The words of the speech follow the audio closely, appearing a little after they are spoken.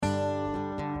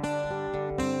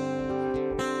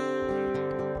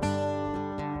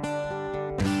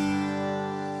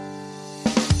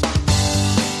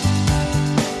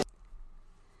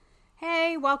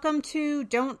welcome to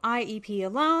Don't IEP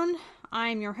Alone.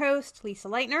 I'm your host, Lisa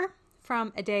Leitner from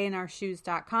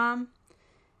adayinourshoes.com,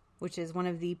 which is one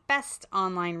of the best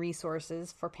online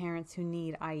resources for parents who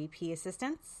need IEP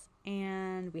assistance.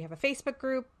 And we have a Facebook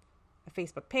group, a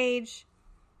Facebook page,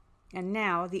 and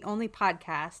now the only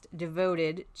podcast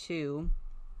devoted to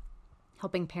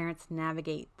helping parents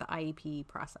navigate the IEP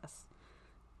process.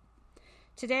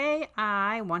 Today,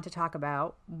 I want to talk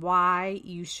about why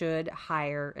you should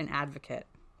hire an advocate.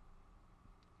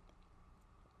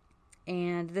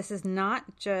 And this is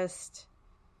not just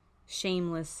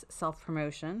shameless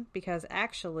self-promotion, because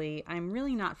actually, I'm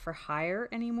really not for hire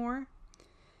anymore.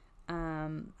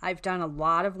 I've done a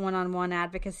lot of one-on-one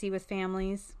advocacy with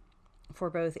families for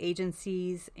both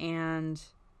agencies and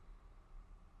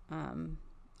on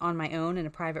my own in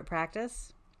a private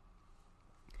practice.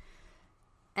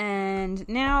 And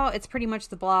now it's pretty much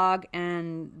the blog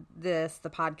and the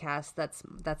podcast.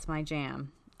 That's my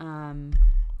jam.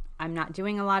 I'm not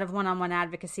doing a lot of one-on-one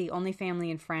advocacy, only family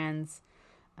and friends,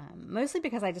 mostly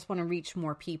because I just want to reach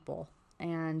more people.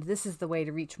 And this is the way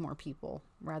to reach more people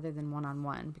rather than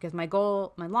one-on-one. Because my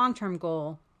long-term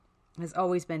goal has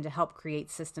always been to help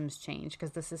create systems change,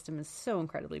 because the system is so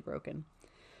incredibly broken.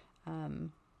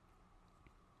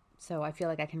 So I feel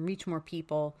like I can reach more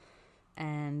people,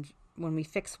 and when we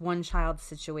fix one child's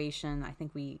situation, I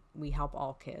think we help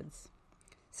all kids.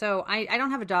 So I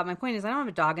don't have a dog. My point is I don't have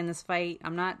a dog in this fight.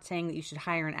 I'm not saying that you should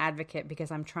hire an advocate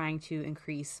because I'm trying to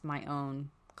increase my own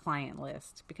client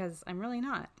list, because I'm really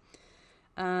not.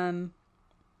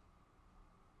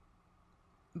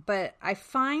 But I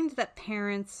find that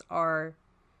parents are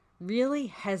really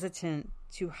hesitant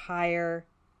to hire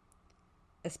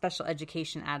a special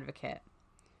education advocate.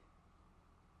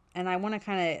 And I want to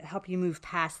kind of help you move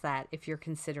past that if you're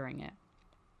considering it.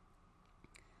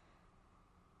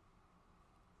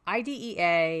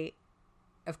 IDEA,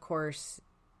 of course,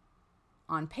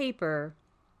 on paper,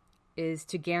 is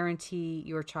to guarantee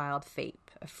your child FAPE,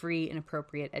 a free and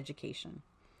appropriate education.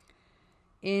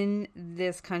 In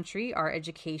this country, our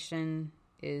education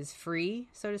is free,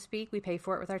 so to speak. We pay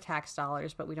for it with our tax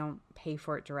dollars, but we don't pay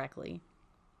for it directly.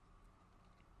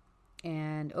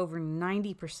 And over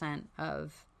 90%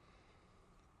 of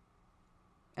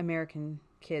American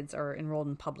kids are enrolled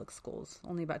in public schools.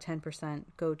 Only about 10%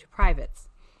 go to privates.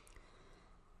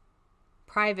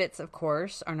 Privates, of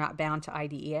course, are not bound to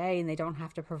IDEA, and they don't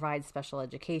have to provide special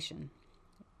education.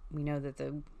 We know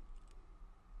that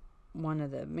one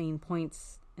of the main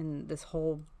points in this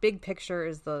whole big picture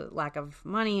is the lack of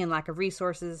money and lack of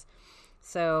resources.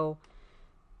 So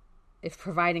if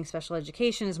providing special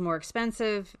education is more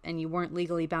expensive and you weren't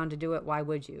legally bound to do it, why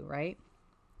would you, right?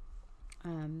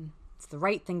 It's the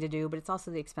right thing to do, but it's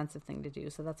also the expensive thing to do.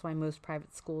 So that's why most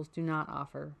private schools do not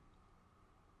offer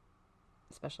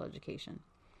special education.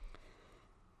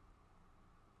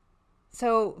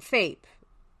 So FAPE.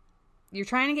 You're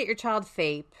trying to get your child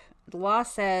FAPE. The law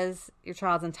says your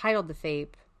child's entitled to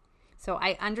FAPE. So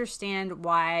I understand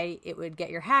why it would get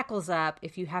your hackles up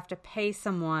if you have to pay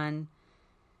someone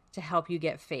to help you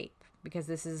get FAPE, because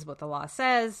this is what the law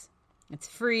says. It's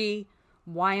free.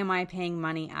 Why am I paying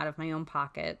money out of my own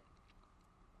pocket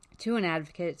to an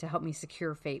advocate to help me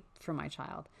secure FAPE for my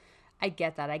child? I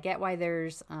get that. I get why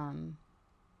there's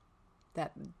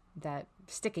that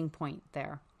sticking point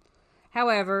there.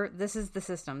 However, this is the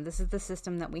system. This is the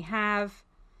system that we have.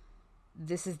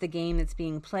 This is the game that's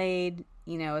being played.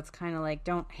 You know, it's kind of like,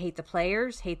 don't hate the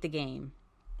players, hate the game.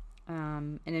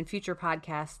 And in future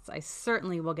podcasts, I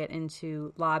certainly will get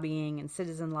into lobbying and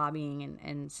citizen lobbying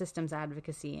and systems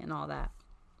advocacy and all that,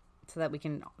 so that we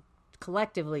can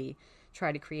collectively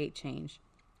try to create change.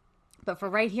 But for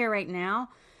right here, right now,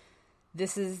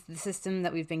 this is the system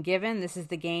that we've been given. This is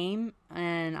the game,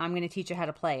 and I'm going to teach you how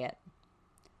to play it.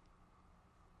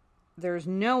 There's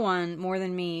no one more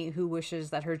than me who wishes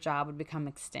that her job would become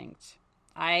extinct.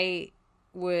 I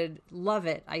would love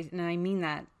it, and I mean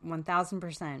that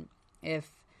 1,000%, if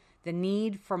the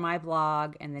need for my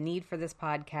blog and the need for this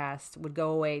podcast would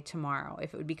go away tomorrow.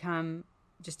 If it would become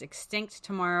just extinct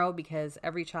tomorrow because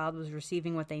every child was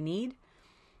receiving what they need,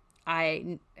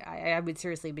 I would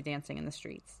seriously be dancing in the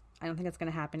streets. I don't think it's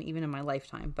going to happen even in my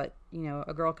lifetime, but, you know,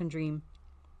 a girl can dream.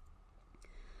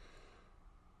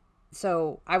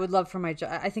 So I would love for my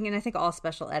job, I think all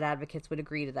special ed advocates would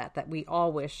agree to that we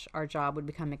all wish our job would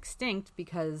become extinct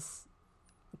because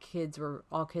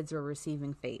all kids were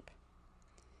receiving FAPE.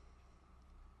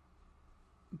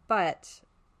 But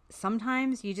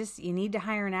sometimes you need to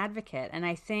hire an advocate. And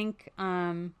I think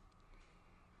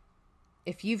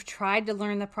if you've tried to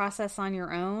learn the process on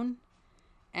your own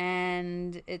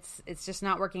and it's just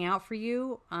not working out for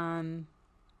you,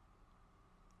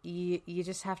 you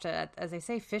just have to, as I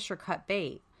say, fish or cut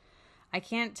bait. I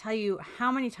can't tell you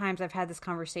how many times I've had this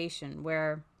conversation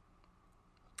where,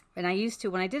 and I used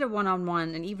to, when I did a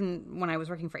one-on-one, and even when I was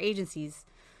working for agencies,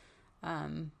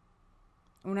 when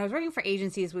I was working for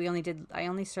agencies, I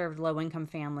only served low-income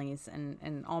families,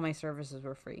 and all my services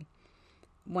were free.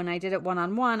 When I did it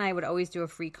one-on-one, I would always do a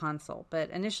free consult. But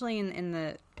initially in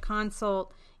the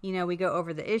consult, we go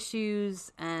over the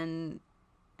issues and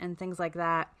things like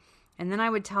that. And then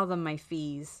I would tell them my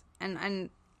fees.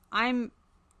 And I'm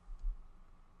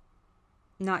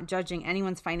not judging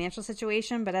anyone's financial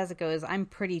situation, but as it goes, I'm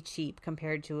pretty cheap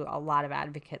compared to a lot of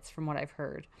advocates from what I've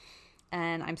heard.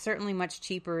 And I'm certainly much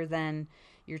cheaper than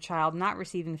your child not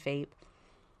receiving FAPE,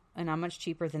 and I'm much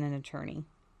cheaper than an attorney.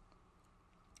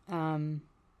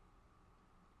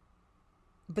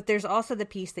 But there's also the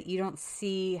piece that you don't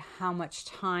see how much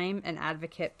time an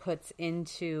advocate puts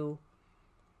into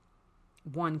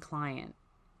one client,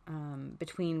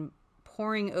 between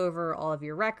poring over all of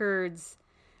your records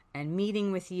and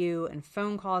meeting with you and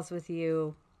phone calls with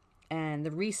you and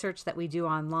the research that we do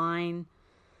online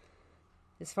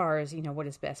as far as, what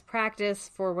is best practice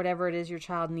for whatever it is your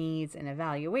child needs, and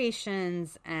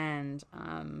evaluations and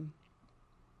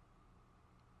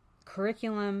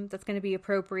curriculum that's going to be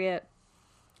appropriate.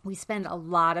 We spend a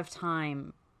lot of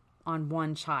time on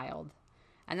one child.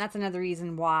 And that's another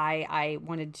reason why I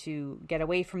wanted to get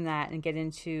away from that and get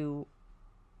into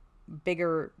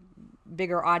bigger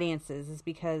audiences, is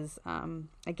because,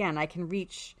 again, I can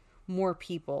reach more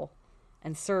people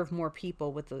and serve more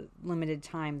people with the limited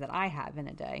time that I have in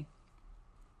a day.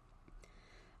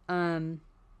 But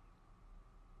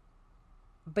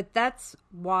that's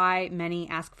why many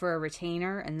ask for a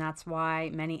retainer, and that's why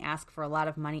many ask for a lot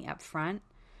of money up front,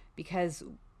 because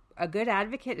a good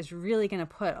advocate is really going to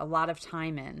put a lot of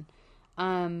time in.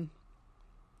 And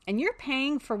you're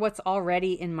paying for what's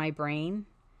already in my brain.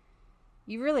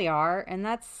 You really are. And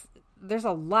there's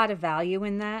a lot of value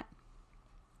in that.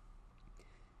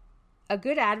 A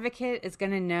good advocate is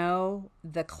going to know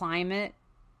the climate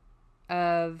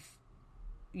of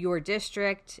your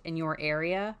district and your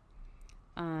area.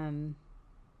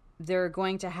 They're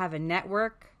going to have a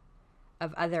network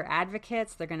of other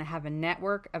advocates. They're going to have a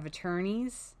network of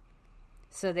attorneys,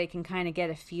 so they can kind of get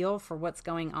a feel for what's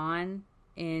going on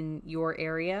in your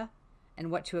area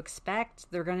and what to expect.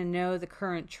 They're going to know the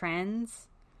current trends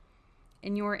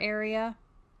in your area.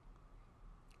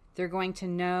 They're going to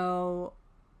know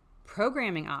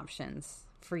programming options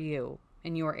for you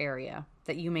in your area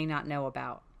that you may not know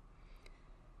about.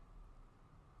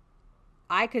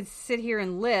 I could sit here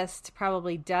and list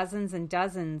probably dozens and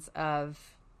dozens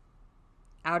of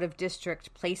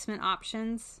out-of-district placement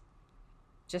options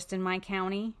just in my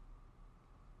county.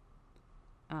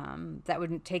 That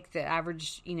wouldn't take the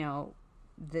average, the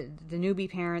newbie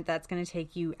parent, that's going to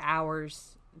take you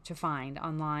hours to find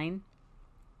online.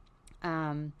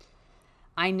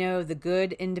 I know the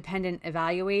good independent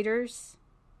evaluators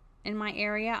in my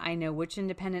area. I know which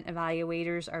independent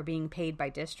evaluators are being paid by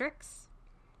districts.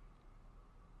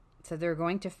 So they're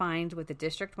going to find what the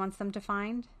district wants them to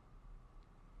find.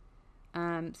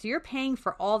 So you're paying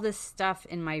for all this stuff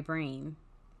in my brain,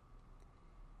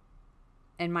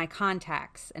 and my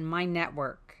contacts, and my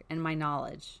network, and my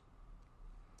knowledge.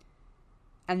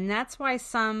 And that's why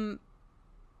some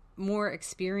more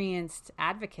experienced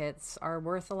advocates are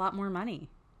worth a lot more money.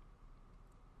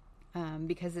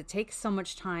 Because it takes so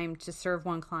much time to serve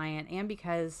one client, and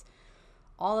because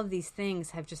all of these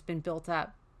things have just been built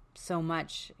up so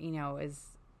much,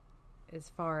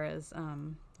 as far as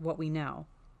what we know.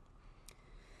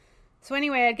 So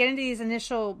anyway, I'd get into these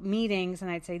initial meetings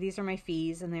and I'd say, these are my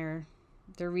fees, and they're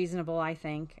reasonable, I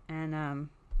think. And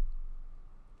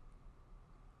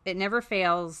it never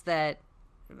fails that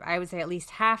I would say at least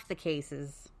half the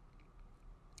cases,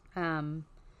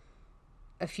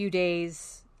 a few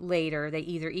days later, they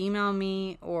either email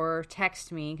me or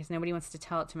text me, because nobody wants to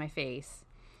tell it to my face.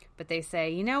 But they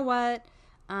say, you know what?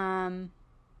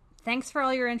 Thanks for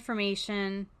all your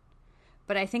information,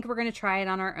 but I think we're going to try it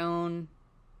on our own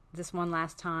this one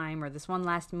last time, or this one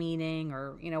last meeting,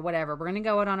 or, whatever. We're going to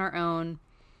go it on our own,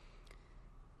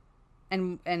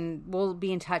 and we'll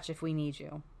be in touch if we need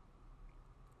you.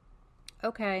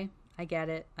 Okay, I get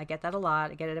it. I get that a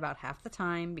lot. I get it about half the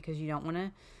time, because you don't want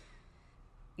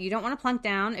to plunk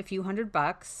down a few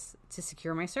 $100 to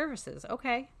secure my services.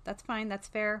 Okay, that's fine. That's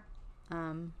fair.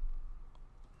 But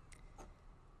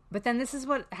then this is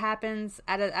what happens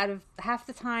out of half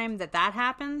the time that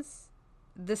happens.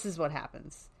 This is what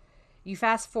happens. You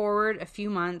fast forward a few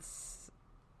months,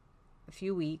 a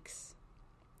few weeks.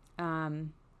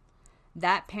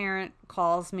 That parent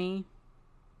calls me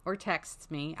or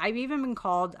texts me. I've even been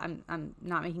called, I'm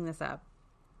not making this up,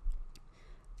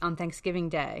 on Thanksgiving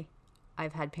Day.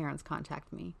 I've had parents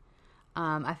contact me.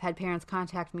 I've had parents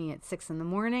contact me at 6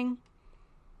 a.m,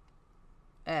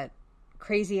 at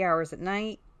crazy hours at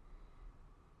night,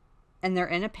 and they're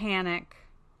in a panic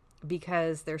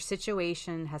because their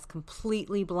situation has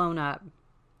completely blown up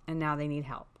and now they need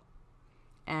help.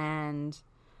 And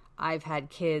I've had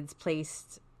kids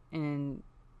placed in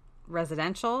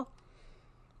residential,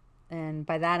 and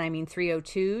by that I mean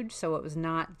 302'd, so it was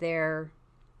not their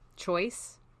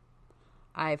choice.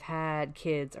 I've had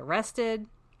kids arrested,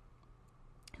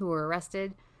 who were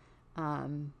arrested,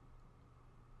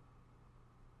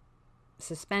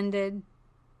 suspended,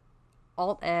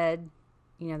 alt ed,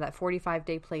 that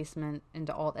 45-day placement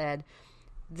into alt ed.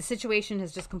 The situation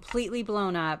has just completely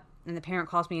blown up, and the parent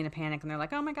calls me in a panic, and they're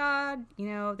like, oh my God, they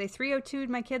 302'd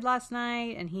my kid last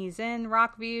night, and he's in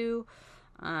Rockview.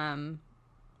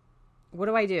 What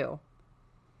do I do?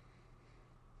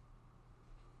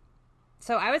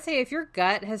 So I would say if your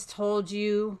gut has told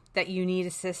you that you need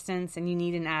assistance and you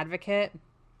need an advocate,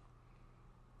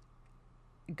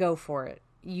 go for it.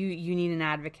 You need an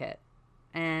advocate.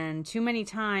 And too many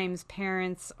times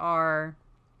parents are,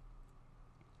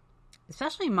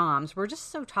 especially moms, we're just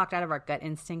so talked out of our gut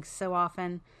instincts so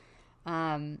often.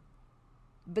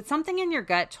 But something in your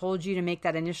gut told you to make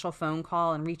that initial phone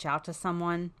call and reach out to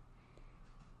someone.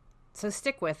 So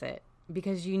stick with it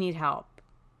because you need help.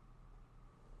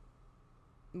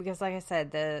 Because like I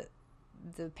said, the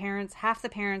parents, half the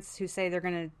parents who say they're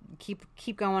going to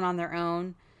keep going on their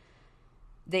own,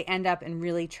 they end up in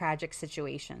really tragic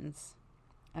situations.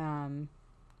 And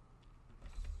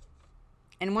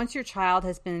once your child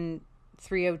has been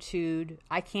 302'd,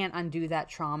 I can't undo that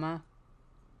trauma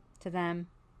to them.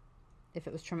 If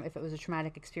it was a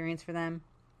traumatic experience for them.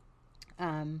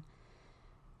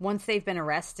 Once they've been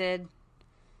arrested,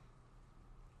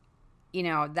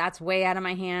 that's way out of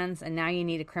my hands. And now you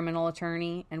need a criminal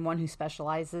attorney and one who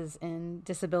specializes in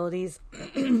disabilities,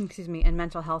 excuse me, and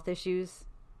mental health issues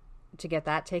to get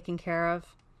that taken care of.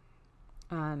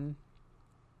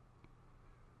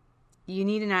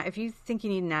 If you think you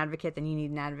need an advocate, then you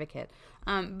need an advocate.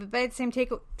 But by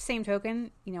the same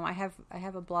token, I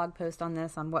have a blog post on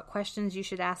this, on what questions you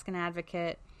should ask an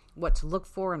advocate, what to look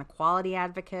for in a quality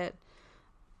advocate.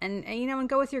 And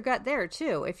go with your gut there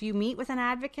too. If you meet with an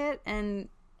advocate and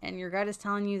your gut is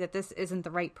telling you that this isn't the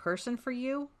right person for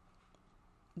you,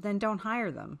 then don't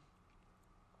hire them.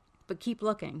 But keep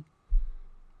looking.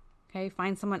 Okay,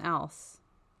 find someone else.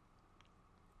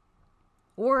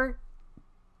 Or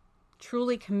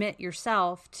truly commit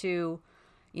yourself to,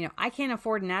 I can't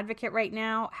afford an advocate right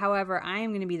now. However, I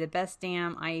am going to be the best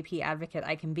damn IEP advocate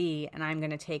I can be. And I'm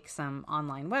going to take some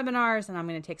online webinars, and I'm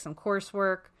going to take some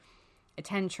coursework,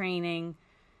 attend training,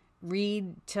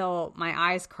 read till my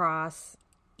eyes cross,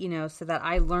 so that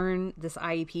I learn this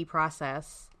IEP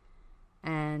process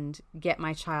and get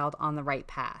my child on the right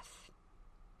path.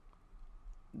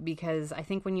 Because I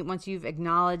think once you've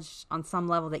acknowledged on some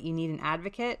level that you need an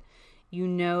advocate, you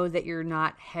know that you're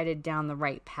not headed down the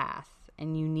right path,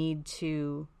 and you need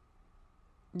to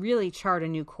really chart a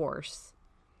new course.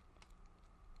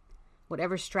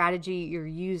 Whatever strategy you're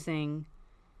using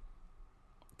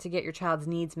to get your child's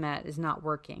needs met is not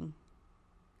working.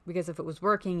 Because if it was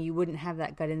working, you wouldn't have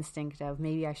that gut instinct of,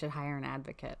 maybe I should hire an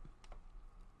advocate.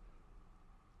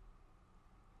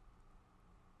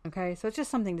 Okay, so it's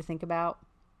just something to think about.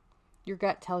 Your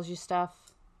gut tells you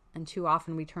stuff, and too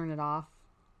often we turn it off.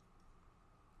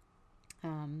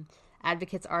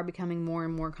 Advocates are becoming more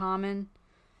and more common.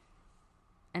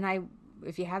 And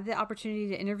if you have the opportunity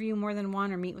to interview more than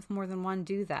one or meet with more than one,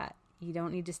 do that. You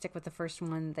don't need to stick with the first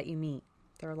one that you meet.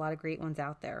 There are a lot of great ones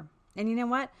out there. And you know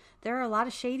what? There are a lot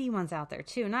of shady ones out there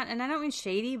too. And I don't mean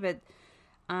shady, but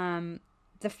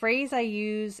the phrase I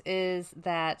use is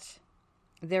that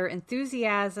their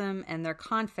enthusiasm and their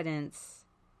confidence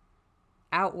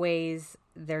outweighs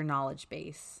their knowledge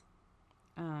base.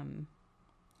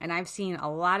 And I've seen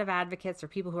a lot of advocates or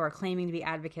people who are claiming to be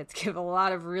advocates give a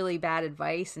lot of really bad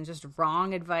advice and just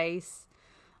wrong advice.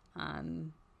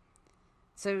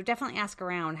 So definitely ask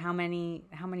around how many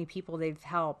people they've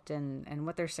helped and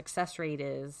what their success rate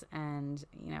is, and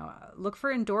look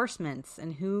for endorsements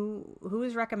and who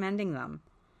is recommending them.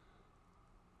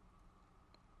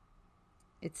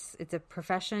 It's a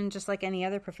profession just like any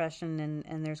other profession,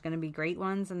 and there's going to be great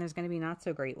ones and there's going to be not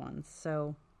so great ones.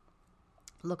 So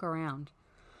look around.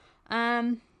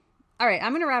 All right,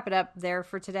 I'm going to wrap it up there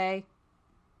for today.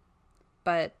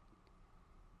 But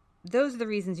those are the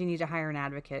reasons you need to hire an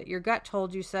advocate. Your gut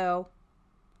told you so.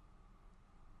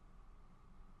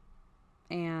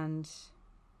 And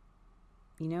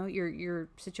your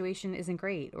situation isn't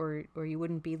great, or you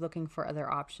wouldn't be looking for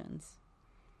other options.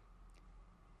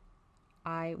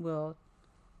 I will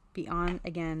be on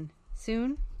again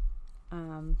soon.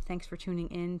 Thanks for tuning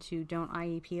in to Don't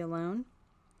IEP Alone.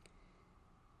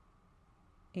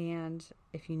 And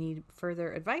if you need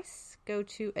further advice, go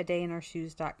to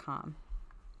adayinourshoes.com.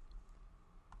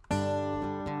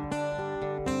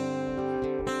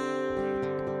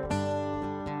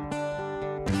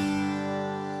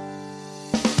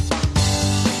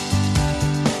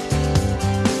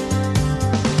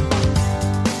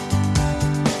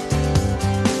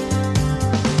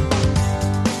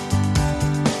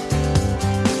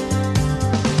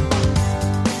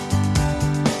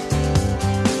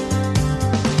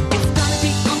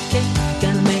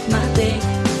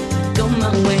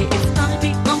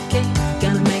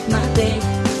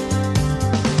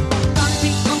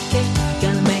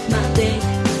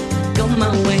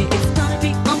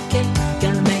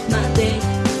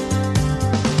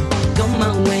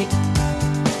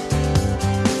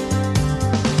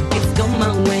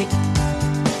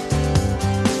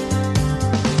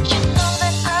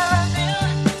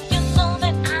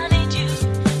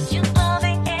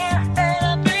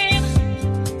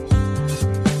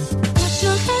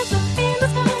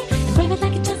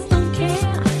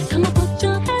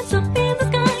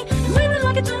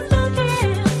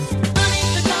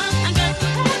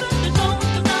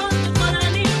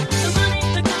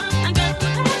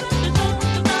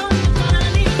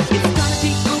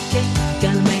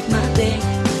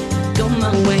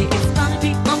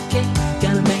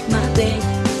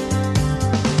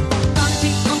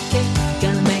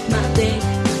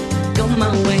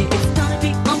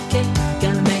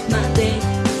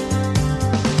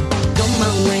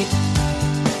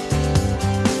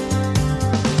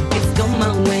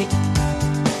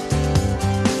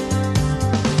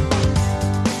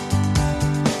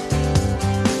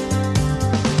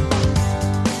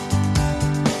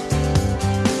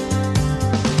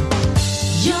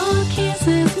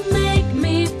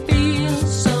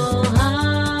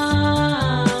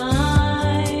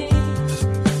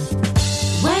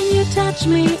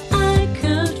 Me, I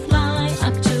could fly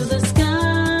up to the sky.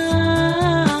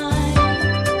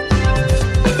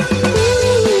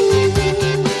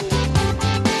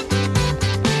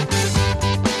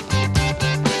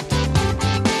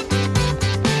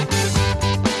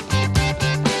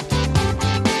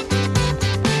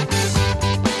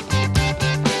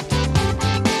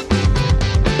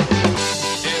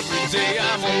 Every day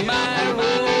I'm on my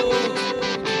road,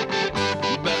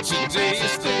 but today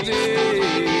is the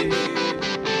day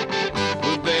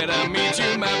that I meet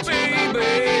you, my baby.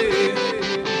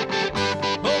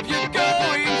 Hope you're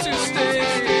going to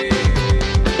stay.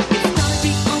 It's gonna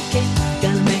be okay,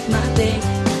 gonna make my day.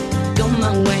 Go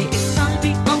my way, it's gonna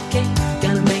be okay,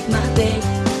 gonna make my day.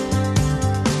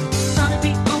 It's gonna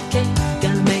be okay,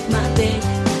 gonna make my day.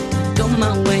 Go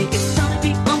my way, it's gonna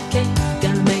be okay,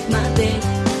 gonna make my day.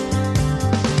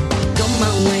 Go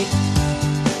my way.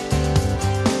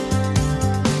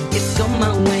 It's go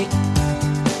my way.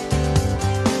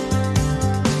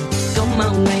 My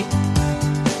way.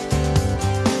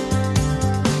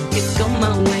 It's go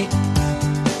my way.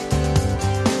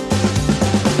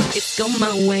 It's go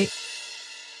my way.